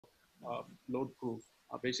LoadProof.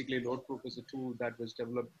 Basically, LoadProof is a tool that was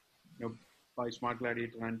developed, by Smart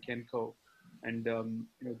Gladiator and Kenco, and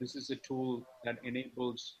this is a tool that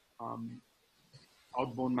enables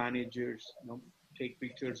outbound managers, take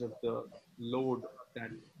pictures of the load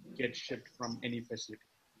that gets shipped from any facility,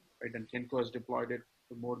 right? And Kenco has deployed it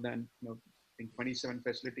to more than, I think 27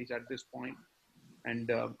 facilities at this point.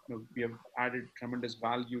 And we have added tremendous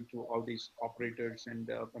value to all these operators and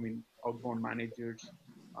outbound managers,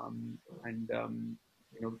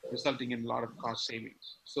 resulting in a lot of cost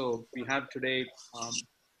savings. So we have today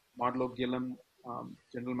Marlo Gillum,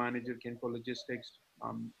 General Manager, Kenco Logistics,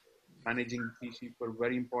 managing PC for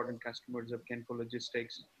very important customers of Kenco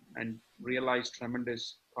Logistics, and realized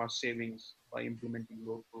tremendous cost savings by implementing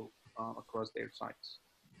LoadProof across their sites.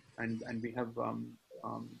 And we have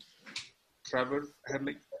Trevor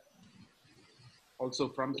Herlich, also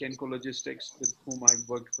from Kenco Logistics, with whom I've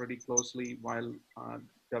worked pretty closely while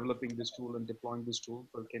developing this tool and deploying this tool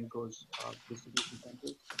for Kenco's distribution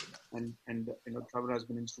centers. And Trevor has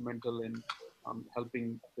been instrumental in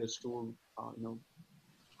helping this tool,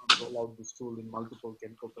 roll out this tool in multiple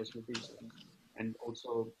Kenco facilities. And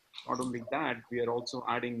also, not only that, we are also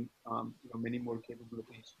adding many more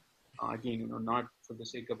capabilities. Again, not for the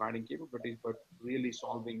sake of adding capabilities, but really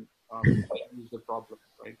solving user problems,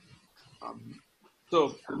 right?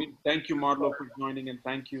 So, thank you, Marlo, for joining, and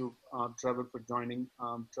thank you, Trevor, for joining.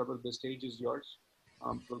 Trevor, the stage is yours.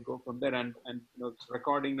 We'll go from there, and it's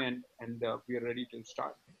recording, and we are ready to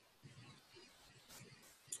start.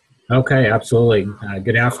 Okay, absolutely.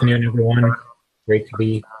 Good afternoon, everyone. Great to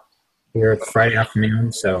be here. It's Friday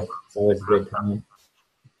afternoon, so it's always a good time.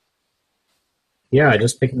 Yeah,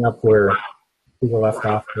 just picking up where people left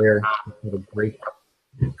off there. We had a great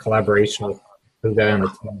collaboration with Huga and the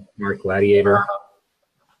team, Smart Gladiator.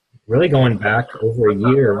 Really going back over a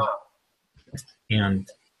year, and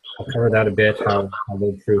I'll cover that a bit, how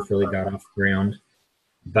LoadProof really got off the ground.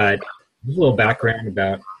 But just a little background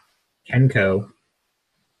about Kenco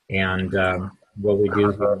and what we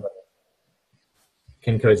do here.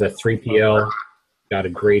 Kenco is a 3PL, got a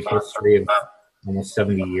great history of almost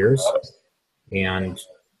 70 years. And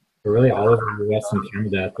we're really all over the US and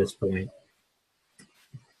Canada at this point.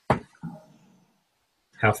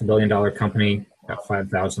 $500 million company, got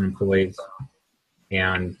 5,000 employees,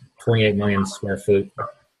 and 28 million square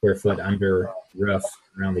foot under roof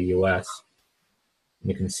around the US.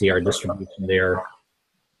 You can see our distribution there.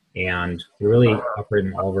 And we really operate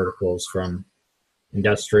in all verticals, from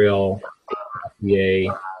industrial,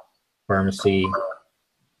 FDA, pharmacy,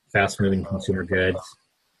 fast-moving consumer goods,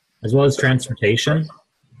 as well as transportation,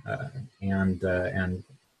 and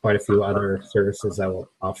quite a few other services that will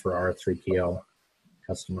offer our 3PL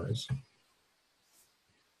customers.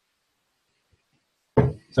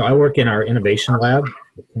 So I work in our innovation lab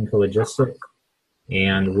at Kenco Logistics,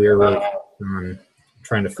 and we're really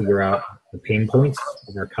trying to figure out the pain points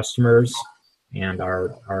of our customers and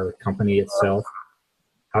our company itself.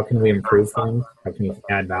 How can we improve things? How can we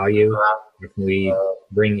add value? How can we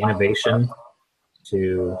bring innovation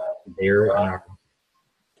to bear in our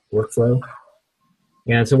workflow?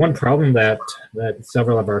 And so one problem that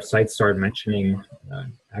several of our sites started mentioning,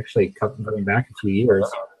 actually going back a few years,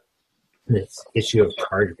 this issue of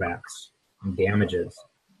chargebacks and damages.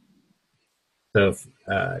 So if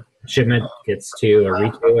a shipment gets to a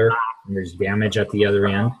retailer and there's damage at the other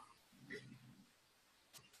end,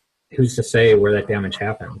 who's to say where that damage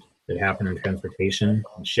happened? Did it happen in transportation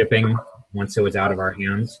and shipping once it was out of our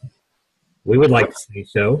hands? We would like to say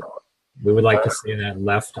so. We would like to say that it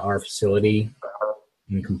left our facility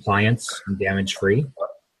in compliance and damage-free.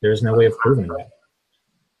 There's no way of proving that.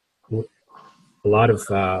 A lot of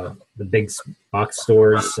the big box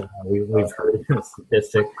stores, we've heard the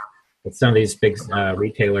statistic that some of these big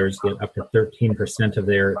retailers get up to 13% of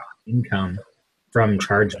their income from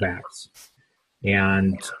chargebacks.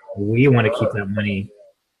 And we want to keep that money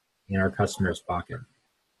in our customer's pocket,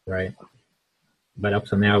 right? But up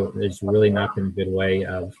to now, there's really not been a good way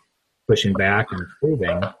of pushing back and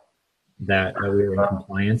proving that we were in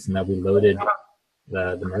compliance and that we loaded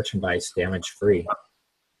the merchandise damage-free.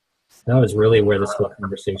 That was really where this whole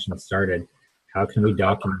conversation started. How can we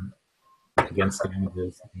document against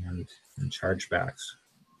damages and chargebacks?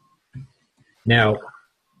 Now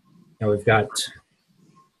we've got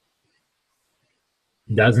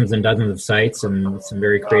dozens and dozens of sites and some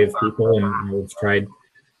very creative people, and we've tried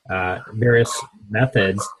various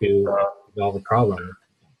methods to resolve the problem.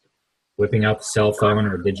 Whipping out the cell phone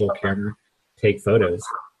or digital camera, take photos.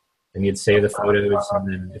 And you'd save the photos, and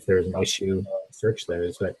then if there's an issue, search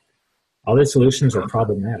those. But all these solutions are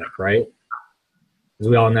problematic, right? as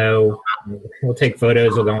we all know, we'll take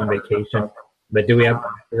photos, we'll go on vacation, but do we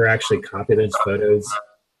ever actually copy those photos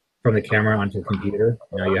from the camera onto the computer?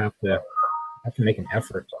 You have to make an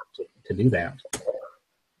effort to do that.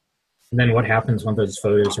 And then what happens when those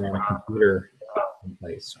photos are on a computer in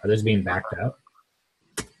place? Are those being backed up?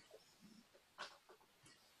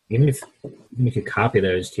 Even if you copy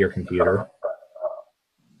those to your computer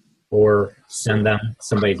or send them to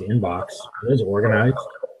somebody's inbox, are those organized?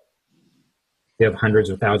 If you have hundreds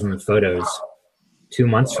of thousands of photos, 2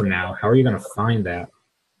 months from now, how are you going to find that?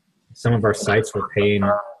 Some of our sites were paying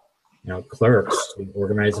clerks to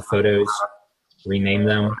organize the photos, rename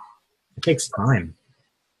them. It takes time.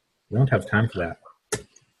 We don't have time for that. And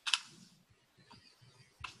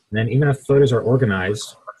then even if photos are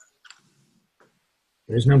organized,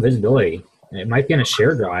 there's no visibility. It might be in a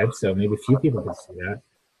shared drive, so maybe a few people can see that,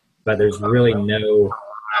 but there's really no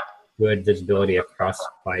good visibility across the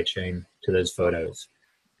supply chain to those photos.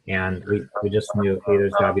 And we just knew, hey,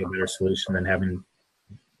 there's got to be a better solution than having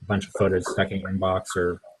a bunch of photos stuck in your inbox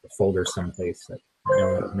or a folder someplace that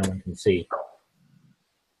no one can see.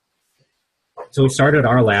 So we started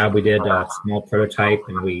our lab. We did a small prototype,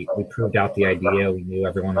 and we proved out the idea. We knew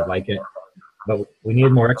everyone would like it, but we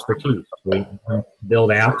needed more expertise. We don't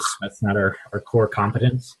build apps. That's not our core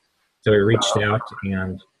competence. So we reached out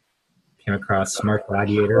and came across Smart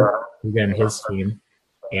Gladiator, Hugo and his team,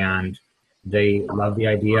 and they loved the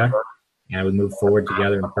idea, and we moved forward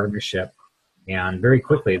together in partnership. And very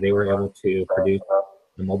quickly, they were able to produce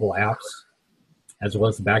the mobile apps as well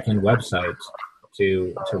as the back-end websites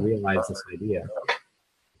to realize this idea.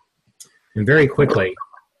 And very quickly,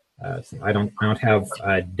 I don't have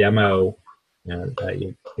a demo.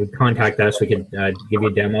 You contact us, we could give you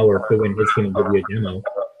a demo, or Hugo and his team will give you a demo.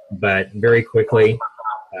 But very quickly,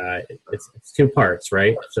 it's two parts,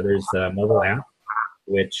 right? So there's the mobile app,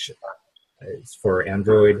 which is for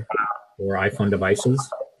Android or iPhone devices,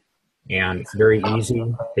 and it's very easy.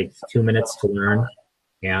 It takes 2 minutes to learn,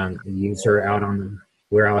 and the user out on the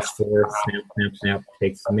warehouse floor, snap,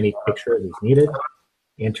 takes as many pictures as needed,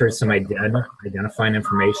 enters some identifying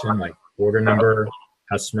information like order number,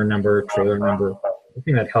 customer number, trailer number,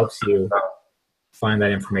 anything that helps you find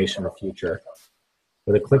that information in the future.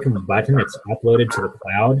 With a click of a button, it's uploaded to the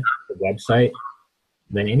cloud, the website.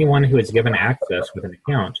 Then anyone who is given access with an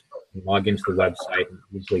account can log into the website and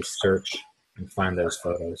easily search and find those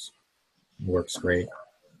photos. It works great.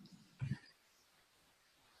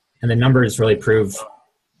 And the numbers really prove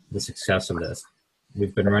the success of this.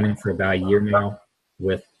 We've been running for about a year now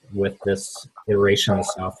with this iteration of the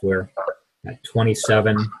software at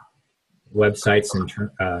 27 websites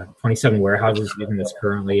and 27 warehouses using this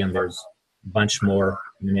currently, and there's a bunch more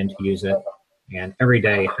coming in to use it. And every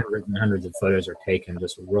day, hundreds and hundreds of photos are taken,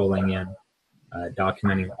 just rolling in,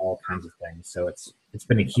 documenting all kinds of things. So it's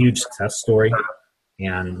been a huge success story.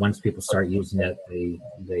 And once people start using it,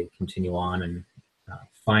 they continue on and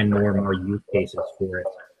find more and more use cases for it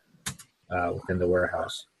within the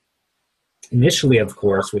warehouse. Initially, of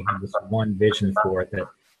course, we had this one vision for it, that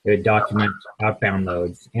it would document outbound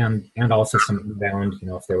loads and also some inbound,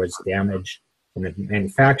 if there was damage from the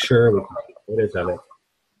manufacturer, we could take photos of it.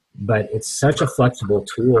 But it's such a flexible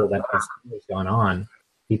tool that as time has gone on,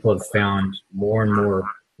 people have found more and more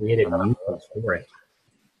creative uses for it.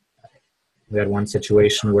 We had one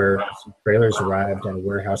situation where some trailers arrived at a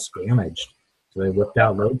warehouse damaged. So they whipped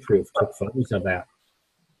out LoadProof, took photos of that.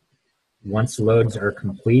 Once loads are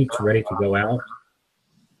complete, ready to go out,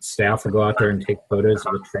 staff will go out there and take photos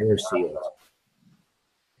of the trailer seals.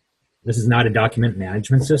 This is not a document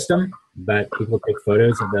management system, but people take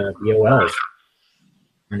photos of the BOLs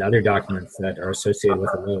and other documents that are associated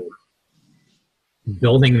with a load.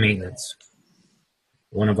 Building maintenance.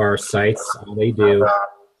 One of our sites, all they do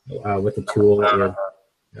with the tool is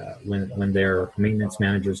when their maintenance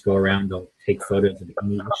managers go around, they'll take photos of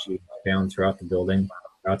any issues found throughout the building,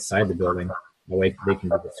 outside the building, the way they can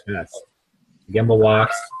be discussed. Gimbal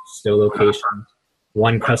walks, stow location.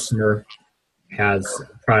 One customer has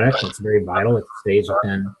a product that's very vital. It stays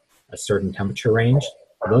within a certain temperature range.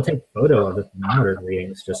 They'll take a photo of the thermometer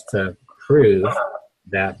readings just to prove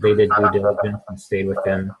that they did due diligence and stayed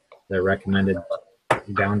within the recommended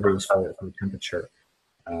boundaries for the temperature.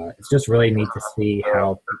 It's just really neat to see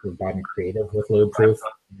how people have gotten creative with LoadProof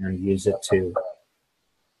and use it to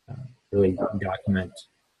really document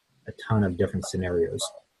a ton of different scenarios.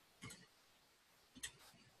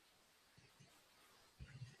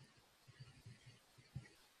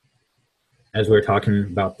 As we were talking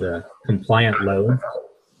about the compliant load,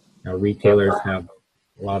 retailers have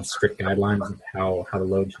a lot of strict guidelines of how the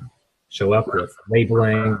loads show up with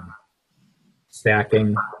labeling,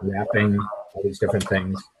 stacking, wrapping, all these different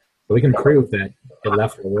things. But we can prove that it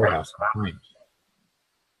left the warehouse behind.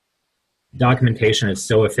 Documentation is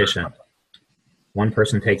so efficient. One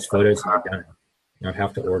person takes photos and they're done. You don't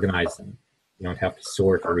have to organize them. You don't have to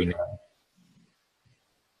sort or rename.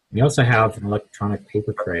 We also have an electronic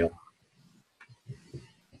paper trail.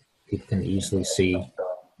 People can easily see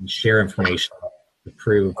and share information to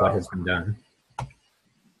prove what has been done.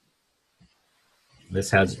 This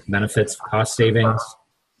has benefits, cost savings.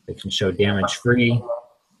 It can show damage-free.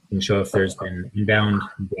 It can show if there's been inbound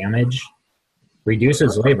damage.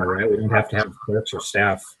 Reduces labor, right? We don't have to have clerks or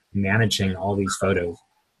staff managing all these photos.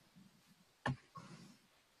 And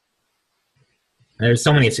there's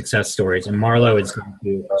so many success stories, and Marlo is going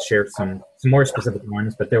to share some more specific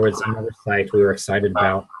ones, but there was another site we were excited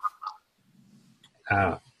about.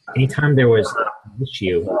 Anytime there was an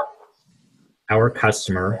issue, our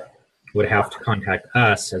customer would have to contact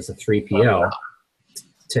us as a 3PL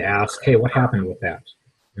to ask, hey, what happened with that?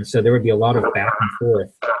 And so there would be a lot of back and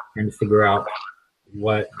forth trying to figure out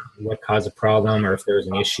what caused the problem, or if there was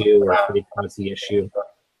an issue, or if they caused the issue.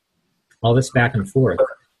 All this back and forth.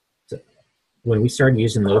 So when we started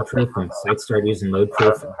using LoadProof, when sites started using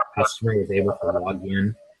LoadProof, the customer was able to log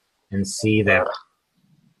in and see that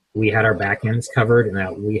we had our backends covered and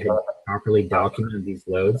that we had properly documented these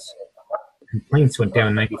loads. Complaints went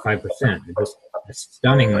down 95%. It was a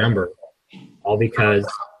stunning number, all because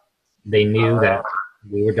they knew that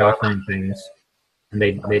we were documenting things and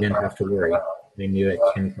they didn't have to worry. They knew that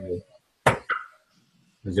Kenco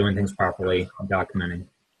was doing things properly and documenting.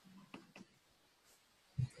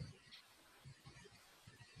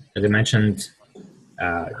 As I mentioned,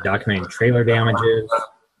 documenting trailer damages,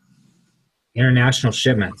 international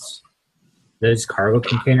shipments. Those cargo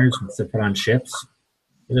containers, once they're put on ships,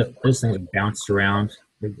 those things are bounced around,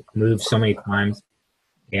 they move so many times,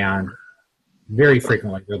 and very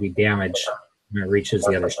frequently there'll be damage when it reaches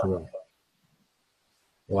the other shore.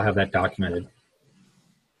 We'll have that documented.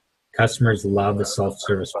 Customers love the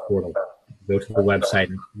self-service portal. Go to the website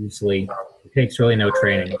and easily, it takes really no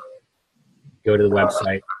training. Go to the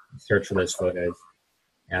website, search for those photos.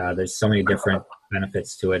 There's so many different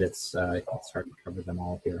benefits to it. It's hard to cover them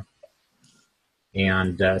all here.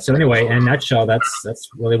 And so anyway, in a nutshell, that's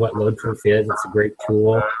really what LoadProof is. It's a great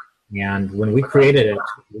tool. And when we created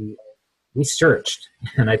it, we searched,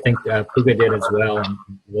 and I think Puga did as well, and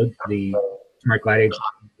the Smart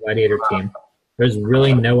Gladiator team. There's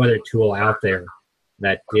really no other tool out there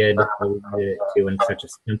that did what we needed it to in such a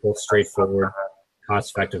simple, straightforward,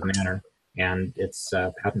 cost-effective manner. And it's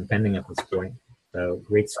patent pending at this point. So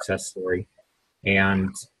great success story.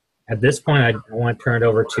 And at this point, I want to turn it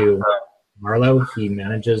over to Marlo. He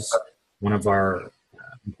manages one of our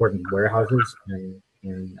important warehouses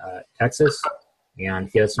in Texas, and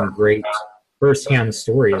he has some great first-hand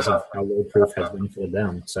stories of how LoadProof has benefited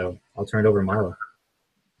them. So I'll turn it over to Marlo.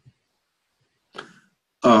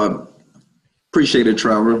 Appreciate it,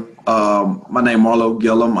 Trevor. My name is Marlo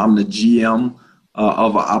Gillum. I'm the GM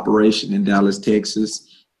of an operation in Dallas,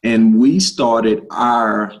 Texas. And we started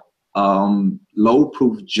our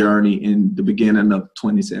LoadProof journey in the beginning of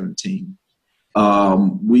 2017.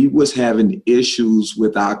 We was having issues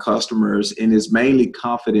with our customers, and it's mainly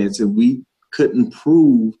confidence, and we couldn't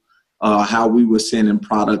prove how we were sending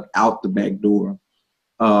product out the back door.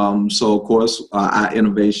 So, of course, our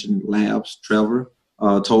innovation labs, Trevor,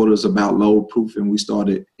 told us about LoadProof, and we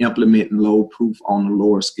started implementing LoadProof on a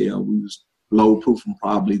lower scale. We was LoadProofing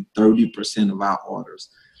probably 30% of our orders.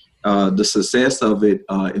 The success of it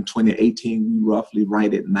in 2018, we roughly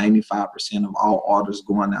right at 95% of all orders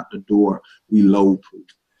going out the door, we LoadProof.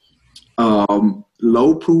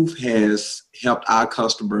 LoadProof has helped our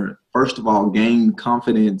customer, first of all, gain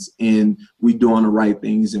confidence in we doing the right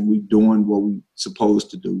things and we doing what we supposed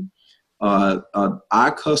to do.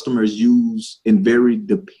 Our customers use and very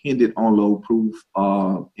dependent on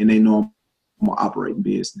LoadProof in their normal operating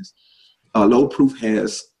business. LoadProof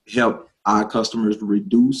has helped our customers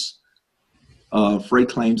reduce freight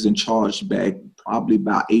claims and chargeback probably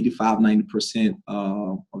about 85–90%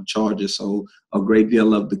 of charges. So a great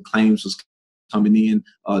deal of the claims was coming in.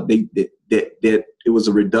 That it was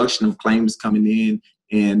a reduction of claims coming in,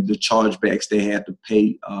 and the chargebacks they had to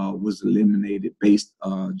pay was eliminated based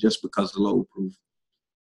just because of LoadProof.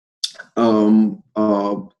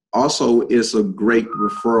 Also, it's a great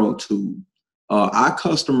referral tool. Our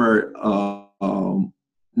customer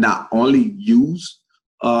not only use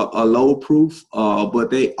a LoadProof, but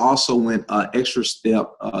they also went an extra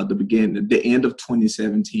step the end of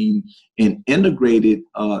 2017 and integrated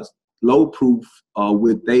LoadProof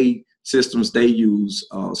with they systems they use.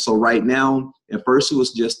 So right now, at first it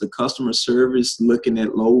was just the customer service looking at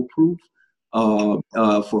LoadProof,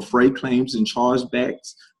 for freight claims and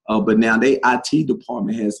chargebacks. But now their IT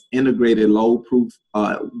department has integrated LoadProof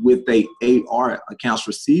with a AR, accounts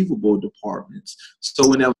receivable departments. So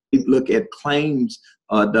whenever we look at claims,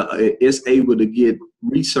 it's able to get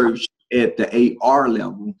research at the AR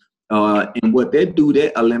level. And what they do,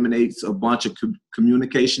 that eliminates a bunch of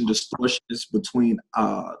communication distortions between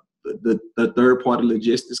the third-party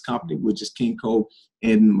logistics company, which is Kinko,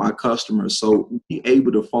 and my customers. So we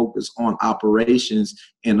able to focus on operations,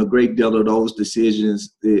 and a great deal of those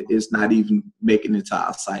decisions is not even making it to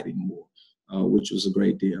our site anymore, which was a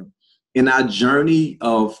great deal. In our journey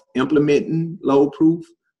of implementing LoadProof,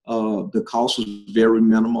 the cost was very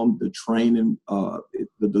minimum. The training,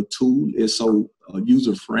 the tool is so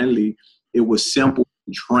user-friendly. It was simple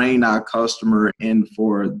to train our customer and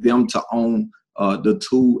for them to own the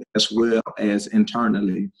tool as well as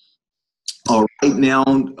internally. Right now,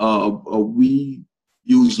 we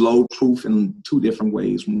use LoadProof in two different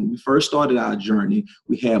ways. When we first started our journey,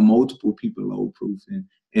 we had multiple people LoadProofing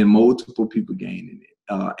and multiple people gaining it.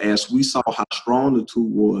 As we saw how strong the tool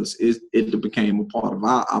was, it became a part of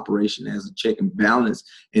our operation as a check and balance,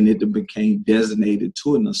 and it became designated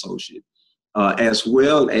to an associate. As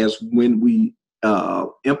well as when we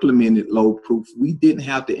implemented LoadProof, we didn't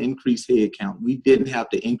have to increase headcount. We didn't have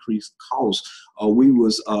to increase costs.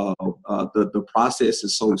 The process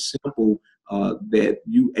is so simple that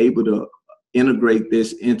you able to integrate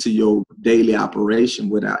this into your daily operation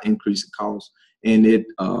without increasing costs. And it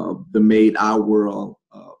made our world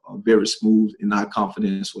very smooth, and our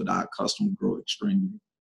confidence with our customer grow extremely.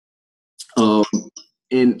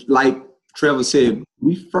 And like Trevor said,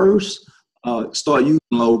 we first start using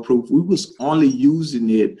LoadProof. We was only using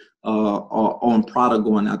it on product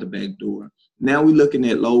going out the back door. Now we're looking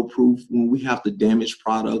at LoadProof when we have the damaged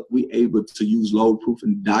product. We able to use LoadProof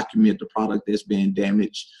and document the product that's being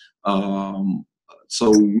damaged. So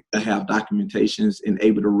we have documentations and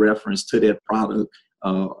able to reference to that product,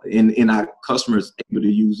 and our customers able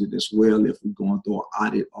to use it as well if we're going through an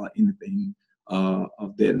audit or anything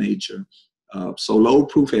of that nature. So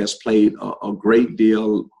LoadProof has played a great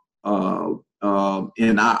deal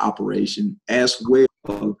in our operation as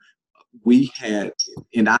well. We had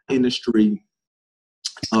in our industry,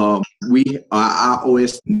 our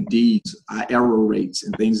OS&Ds, our error rates,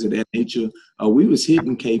 and things of that nature. We was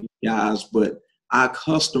hitting KPIs, but our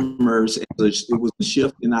customers, it was a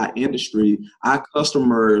shift in our industry. Our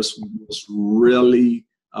customers was really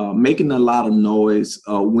making a lot of noise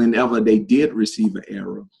whenever they did receive an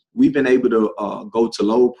error. We've been able to go to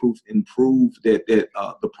LoadProof and prove that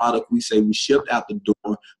the product we say we shipped out the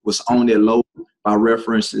door was on that load by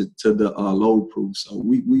reference to the LoadProof. So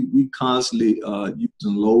we constantly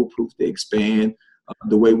using LoadProof to expand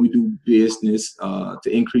the way we do business, to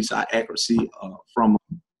increase our accuracy from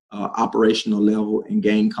operational level and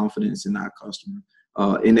gain confidence in our customer.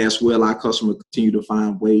 And as well, our customer continue to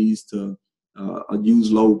find ways to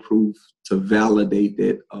use LoadProof to validate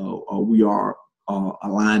that we are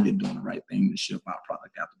aligned and doing the right thing to ship our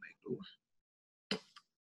product out the back door.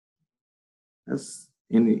 That's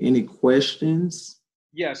any questions?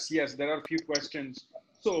 Yes, there are a few questions.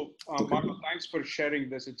 So, okay. Marco, thanks for sharing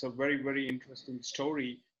this. It's a very, very interesting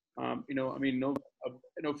story. I'll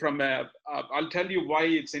tell you why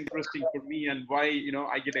it's interesting for me and why,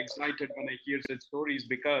 I get excited when I hear such stories,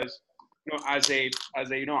 because, I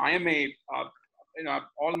am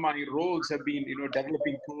all my roles have been,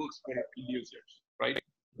 developing tools for end users, right?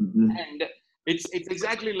 Mm-hmm. And it's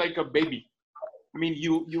exactly like a baby. I mean,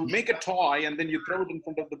 you make a toy and then you throw it in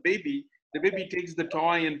front of the baby. The baby takes the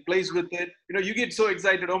toy and plays with it. You get so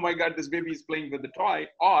excited, oh my God, this baby is playing with the toy.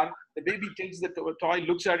 Or the baby takes the toy,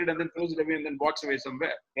 looks at it, and then throws it away and then walks away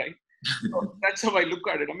somewhere, right? So that's how I look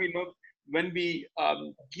at it. I mean, when we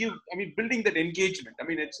building that engagement,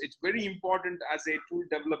 it's very important as a tool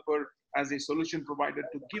developer, as a solution provider,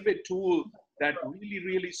 to give a tool that really,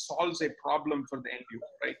 really solves a problem for the end user,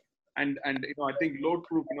 right? And I think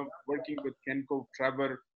LoadProof, working with Kenko,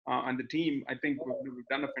 Trevor, and the team, I think we've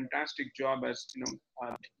done a fantastic job as,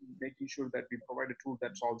 making sure that we provide a tool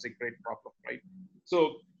that solves a great problem, right?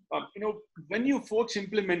 So, when you folks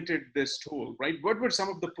implemented this tool, right, what were some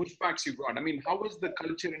of the pushbacks you got? I mean, how was the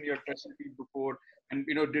culture in your facility before? And,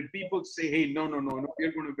 did people say, hey, no, we're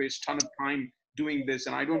going to waste a ton of time doing this,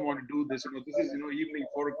 and I don't want to do this. This is, evening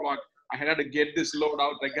 4 o'clock. I had to get this load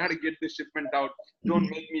out. I got to get this shipment out. Don't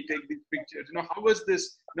make me take these pictures. How was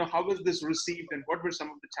this? How was this received? And what were some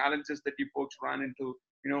of the challenges that you folks ran into?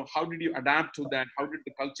 How did you adapt to that? How did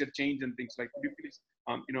the culture change and things like? Could you please,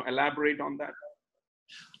 elaborate on that?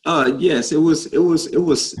 Yes, it was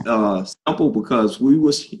simple because we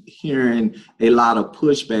was hearing a lot of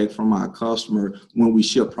pushback from our customer when we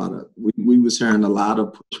ship product. We was hearing a lot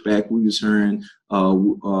of pushback. We was hearing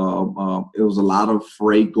it was a lot of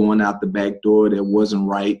freight going out the back door that wasn't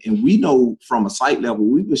right. And we know from a site level,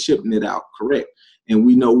 we were shipping it out correct. And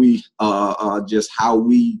we know we just how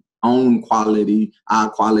we own quality, our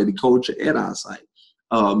quality culture at our site.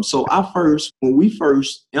 So when we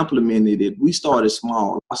first implemented it, we started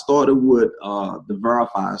small. I started with the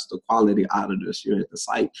verifiers, the quality auditors here at the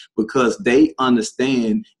site, because they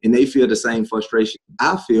understand and they feel the same frustration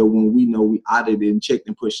I feel when we know we audited and checked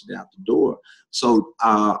and pushed it out the door. So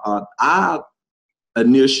our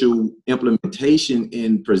initial implementation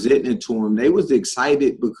in presenting it to them, they was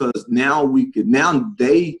excited because now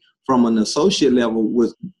they from an associate level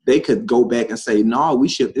they could go back and say, no, we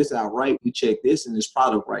shipped this out right, we checked this and this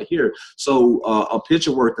product right here. So a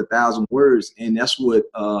picture worth 1,000 words, and that's what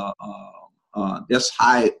that's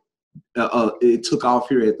how it took off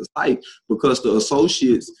here at the site, because the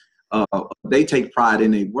associates they take pride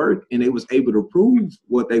in their work and they was able to prove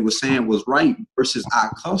what they were saying was right, versus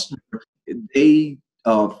our customer. They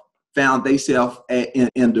found themselves in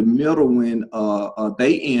the middle when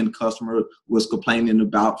they end customer was complaining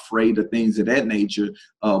about freight or things of that nature.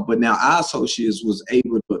 But now our associates was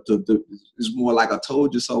able to it's more like a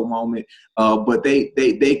told you so moment. But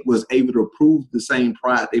they was able to prove the same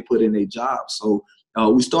pride they put in their job. So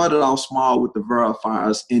we started off small with the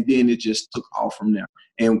verifiers, and then it just took off from there.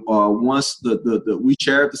 And once we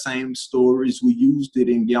shared the same stories, we used it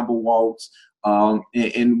in Gamble Walks,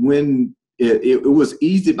 and when it was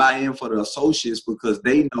easy buy-in for the associates, because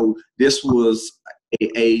they know this was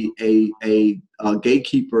a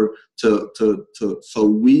gatekeeper so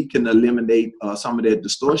we can eliminate some of that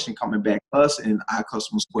distortion coming back to us, and our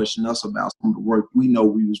customers question us about some of the work we know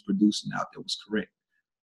we was producing out that was correct.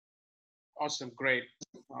 Awesome, great.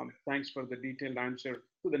 Thanks for the detailed answer.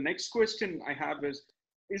 So the next question I have is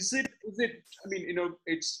it, I mean,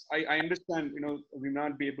 I understand, we may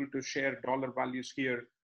not be able to share dollar values here.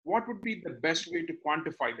 What would be the best way to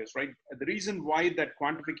quantify this, right? The reason why that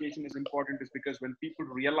quantification is important is because when people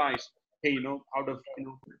realize, hey, out of,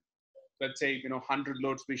 let's say, 100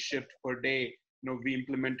 loads we shipped per day, we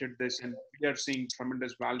implemented this and we are seeing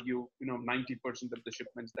tremendous value, 90% of the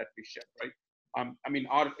shipments that we ship, right? I mean,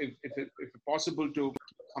 or if possible to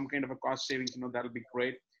some kind of a cost savings, that'll be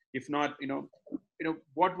great. If not,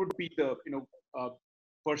 what would be the,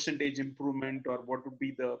 percentage improvement, or what would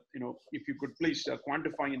be the, if you could please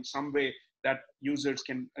quantify in some way that users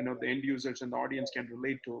can, the end users and the audience can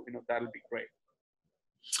relate to, that'll be great.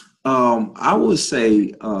 I would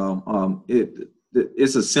say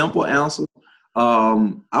it's a simple answer.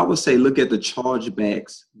 I would say look at the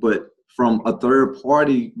chargebacks, but from a third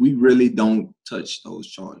party, we really don't touch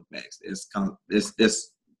those chargebacks. It's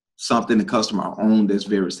something the customer owned that's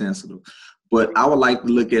very sensitive. But I would like to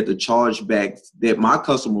look at the chargebacks that my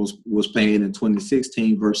customers was paying in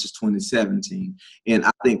 2016 versus 2017, and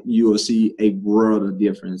I think you will see a world of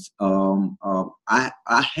difference. I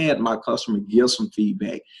had my customer give some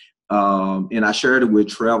feedback, and I shared it with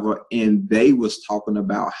Trevor, and they was talking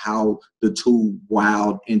about how the tool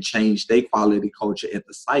wowed and changed their quality culture at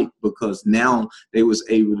the site, because now they was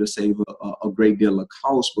able to save a great deal of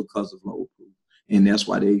cost because of LoadProof. And that's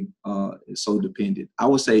why they so dependent. I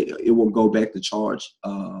would say it will go back to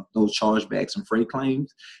those chargebacks and freight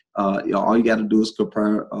claims. All you got to do is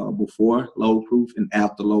compare before LoadProof and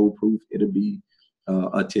after LoadProof. It'll be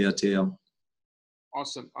a telltale.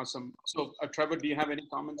 Awesome. So, Trevor, do you have any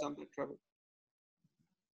comments on that, Trevor?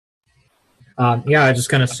 Yeah, I was just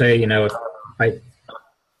gonna say, if I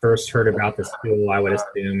first heard about this tool, I would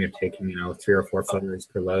assume you're taking, 3 or 4 photos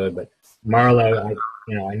per load. But Marlo,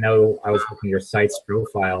 I know I was looking at your site's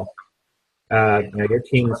profile. Your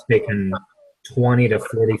team's taken 20 to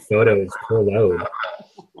 40 photos per load.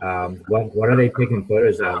 What are they taking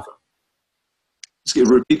photos of?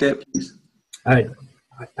 Repeat that, please. I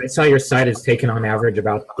saw your site is taking on average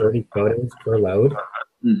about 30 photos per load.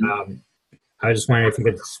 Mm-hmm. I was just wondering if you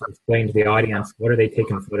could explain to the audience, what are they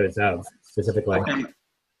taking photos of specifically? Okay.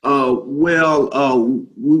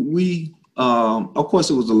 We of course,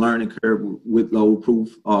 it was a learning curve with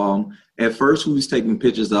LoadProof. At first, we was taking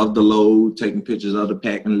pictures of the load, taking pictures of the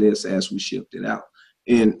packing list as we shipped it out.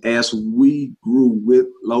 And as we grew with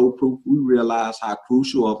LoadProof, we realized how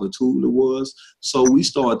crucial of a tool it was. So we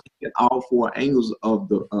started taking all 4 angles of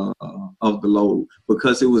the load,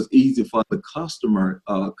 because it was easy for the customer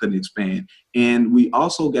could expand. And we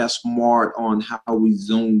also got smart on how we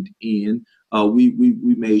zoomed in.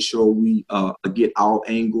 we made sure we get all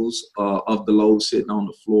angles of the load sitting on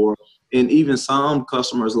the floor. And even some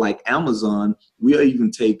customers like Amazon, we'll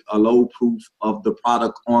even take a load proof of the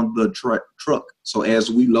product on the truck. So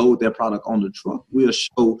as we load their product on the truck, we'll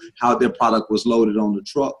show how their product was loaded on the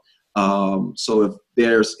truck. So if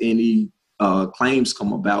there's any claims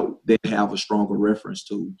come about, they have a stronger reference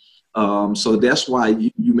tool. So that's why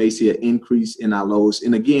you may see an increase in our loads.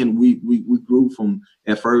 And again, we grew from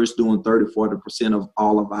at first doing 30–40% of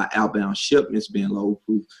all of our outbound shipments being load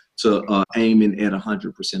proof to aiming at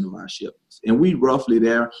 100% of our shipments. And we roughly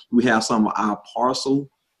there, we have some of our parcel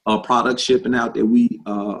product shipping out that we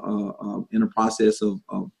in the process of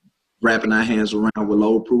wrapping our hands around with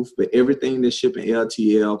load proof, but everything that's shipping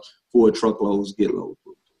LTL for truckloads get load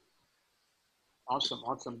proof.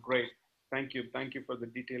 Awesome, great. Thank you for the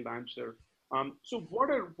detailed answer. So what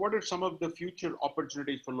are some of the future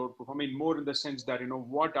opportunities for LoadProof? I mean, more in the sense that,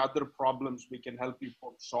 what other problems we can help you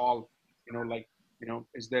folks solve?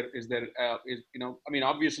 Is there, I mean,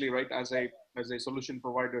 obviously, right, as a solution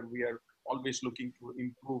provider, we are always looking to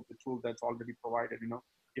improve the tool that's already provided.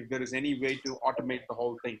 If there is any way to automate the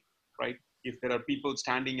whole thing, right? If there are people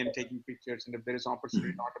standing and taking pictures, and if there is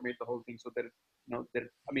opportunity to automate the whole thing, so that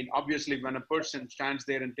I mean, obviously, when a person stands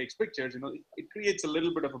there and takes pictures, it creates a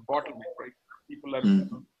little bit of a bottleneck, right? People are,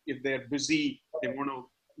 if they're busy, they want to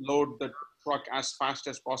load the truck as fast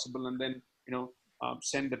as possible, and then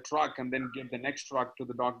send the truck, and then get the next truck to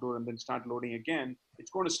the dock door, and then start loading again. It's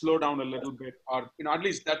going to slow down a little bit, or at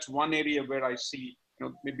least that's one area where I see,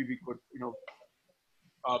 maybe we could,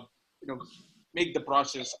 make the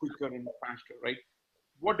process quicker and faster, right?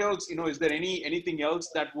 What else, is there anything else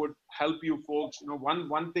that would help you folks?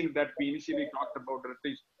 One thing that we initially talked about, or at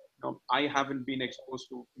least, I haven't been exposed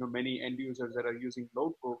to, many end users that are using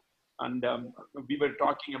LoadProof, and we were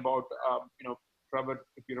talking about, Trevor,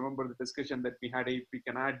 if you remember the discussion that we had, if we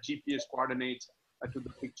can add GPS coordinates to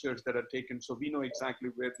the pictures that are taken, so we know exactly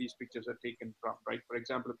where these pictures are taken from, right? For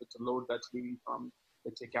example, if it's a load that's leaving from,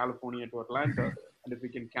 let's say, California to Atlanta, and if we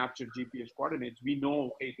can capture GPS coordinates, we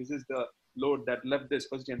know, hey, this is the load that left this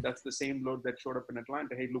position. That's the same load that showed up in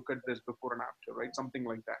Atlanta. Hey, look at this before and after, right? Something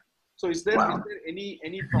like that. So is there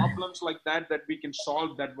any problems like that we can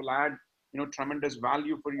solve that will add, tremendous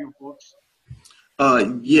value for you folks?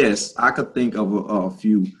 Yes, I could think of a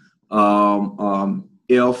few.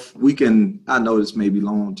 If we can, I know this may be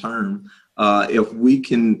long term, if we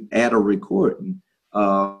can add a recording,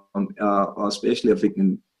 especially if it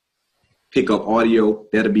can pick up audio,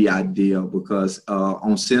 that'll be ideal, because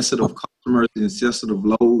on sensitive customers and sensitive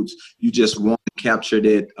loads, you just want to capture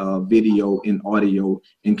that video and audio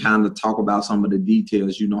and kind of talk about some of the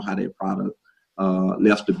details, how that product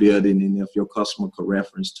left the building, and if your customer could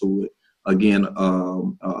reference to it. Again,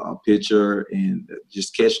 a picture and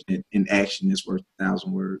just catching it in action is worth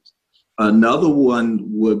 1,000 words. Another one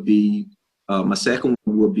would be, my second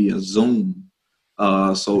one would be a zoom.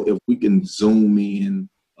 So if we can zoom in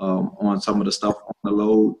on some of the stuff on the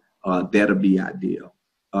load, that'll be ideal.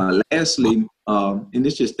 Lastly, and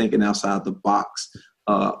it's just thinking outside the box,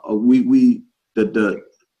 the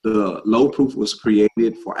load proof was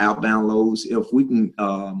created for outbound loads. If we can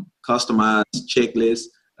customize checklists,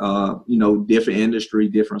 different industry,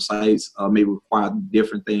 different sites may require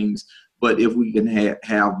different things. But if we can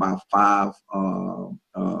have about 5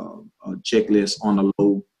 checklists on a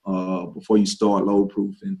load before you start load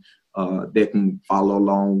proofing, that can follow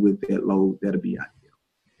along with that load, that'll be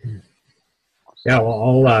ideal. Yeah,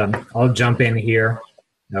 well, I'll jump in here.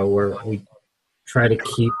 We try to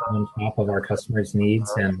keep on top of our customers'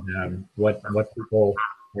 needs and what people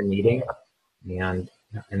are needing. And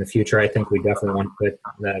in the future, I think we definitely want to put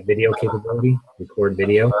the video capability, record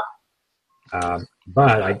video.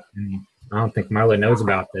 But I don't think Marla knows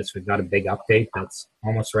about this. We've got a big update that's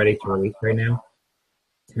almost ready to release right now.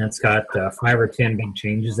 And it's got 5 or 10 big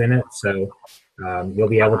changes in it. So you'll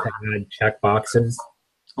be able to add check boxes,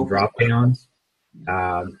 drop downs.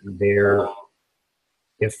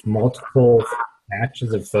 If multiple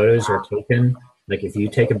batches of photos are taken, like if you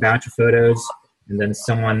take a batch of photos and then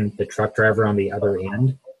the truck driver on the other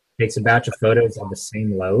end, takes a batch of photos of the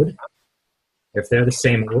same load, if they're the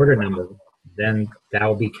same order number, then that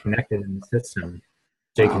will be connected in the system.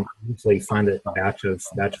 So you can easily find a batch of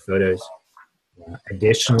photos.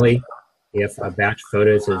 Additionally, if a batch of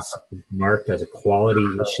photos is marked as a quality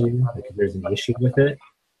issue, like if there's an issue with it,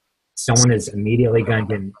 someone is immediately going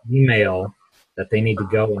to get an email that they need to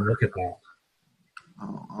go and look at that.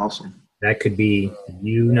 Oh, awesome. That could be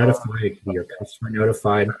you notified, it could be your customer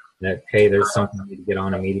notified that, hey, there's something you need to get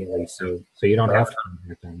on immediately, so you don't have to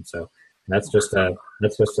contact them. So that's just a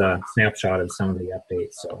snapshot of some of the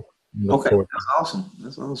updates. So Look Okay, forward. that's awesome.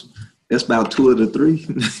 That's awesome. That's about 2 of the 3.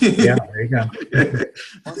 Yeah, there you go.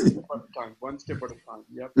 One step at a time.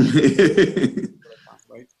 Yep.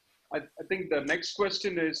 Right. I think the next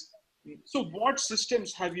question is, so what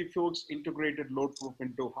systems have you folks integrated LoadProof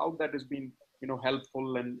into? How that has been,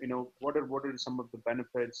 helpful, and what are some of the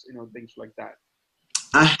benefits, things like that.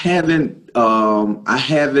 I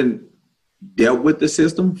haven't dealt with the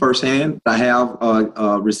system firsthand. I have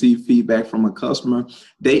received feedback from a customer.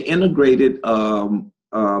 They integrated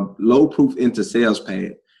LoadProof into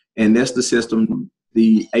SalesPad, and that's the system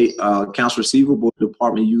the accounts receivable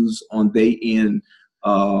department use on their end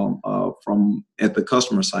from at the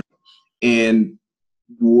customer site. And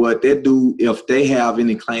what they do, if they have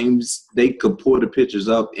any claims, they could pull the pictures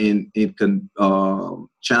up and it can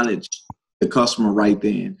challenge the customer right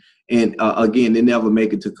then. And again, they never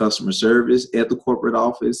make it to customer service at the corporate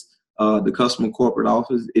office, the customer corporate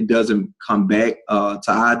office. It doesn't come back to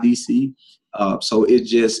IDC. So it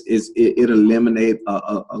just it eliminates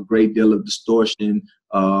a great deal of distortion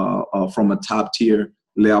from a top tier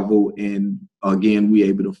level. And again, we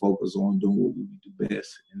able to focus on doing what we do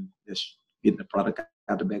best, and just getting the product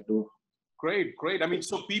out the back door. Great. I mean,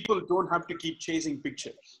 so people don't have to keep chasing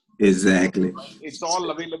pictures. Exactly. It's all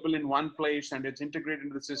available in one place, and it's integrated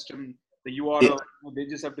into the system. The URL, they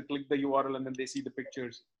just have to click the URL, and then they see the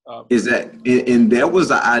pictures. And that was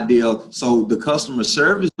the idea. So the customer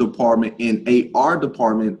service department and AR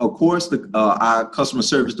department, of course, our customer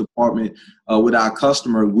service department with our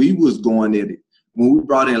customer, we was going at it. When we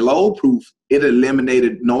brought in LoadProof, it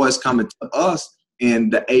eliminated noise coming to us.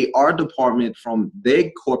 And the AR department from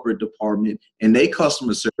their corporate department and their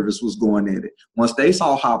customer service was going at it. Once they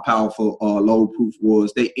saw how powerful LoadProof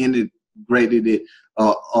was, they integrated it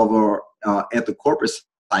over at the corporate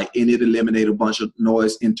site, and it eliminated a bunch of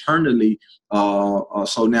noise internally.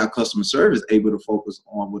 So now customer service is able to focus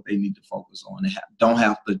on what they need to focus on. They don't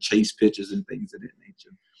have to chase pictures and things of that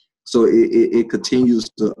nature. So it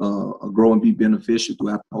continues to grow and be beneficial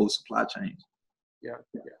throughout the whole supply chain. Yeah,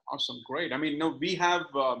 awesome, great. I mean, no, we have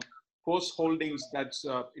Post Holdings that's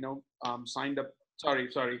signed up.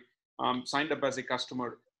 Signed up as a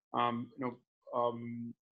customer. I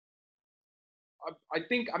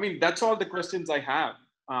think. I mean, that's all the questions I have.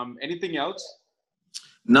 Anything else?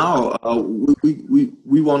 No,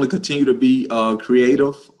 we want to continue to be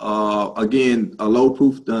creative. Again,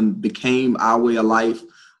 LoadProof done became our way of life.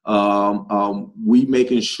 We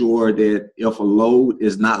making sure that if a load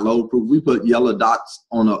is not LoadProof, we put yellow dots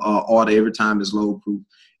on an order every time it's LoadProof.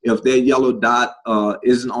 If that yellow dot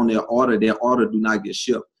isn't on their order do not get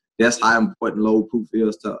shipped. That's how important LoadProof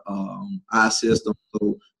is to our system.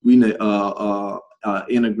 So we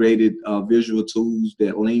integrated visual tools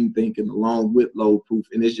that lean thinking along with LoadProof,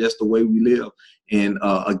 and it's just the way we live. And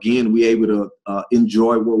again, we able to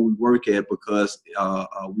enjoy what we work at because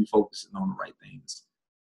we focusing on the right things.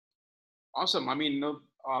 Awesome. I mean,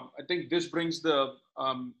 I think this brings the,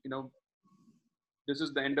 this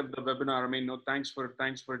is the end of the webinar. I mean, thanks for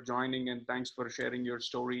joining, and thanks for sharing your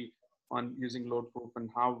story on using LoadProof and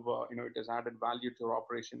how, it has added value to your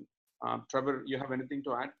operation. Trevor, you have anything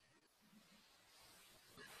to add?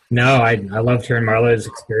 No, I loved hearing Marlo's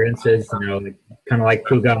experiences. Kind of like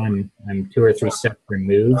Puga, I'm 2 or 3 steps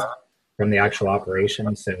removed from the actual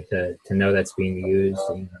operation. So to know that's being used,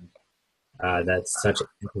 and that's such an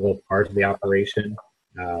integral part of the operation.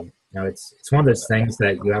 It's one of those things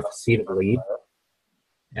that you have to see to believe.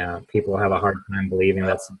 People have a hard time believing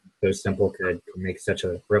that something so simple could make such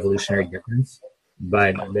a revolutionary difference.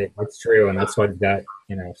 But it's true, and that's why we've got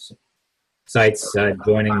sites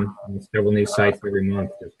joining, several new sites every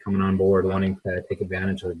month, just coming on board, wanting to take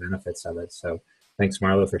advantage of the benefits of it. So thanks,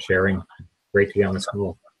 Marlo, for sharing. Great to be on this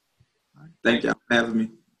call. Thank you for having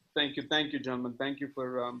me. Thank you, gentlemen. Thank you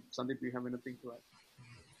for Sandeep. You have anything to add?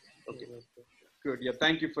 Okay, good. Yeah,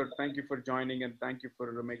 thank you for joining, and thank you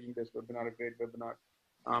for making this webinar a great webinar.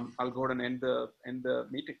 I'll go ahead and end the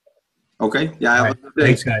meeting. Okay. Yeah. Have a good day.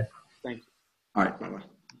 Thanks, guys. Thank you. All right. Bye-bye.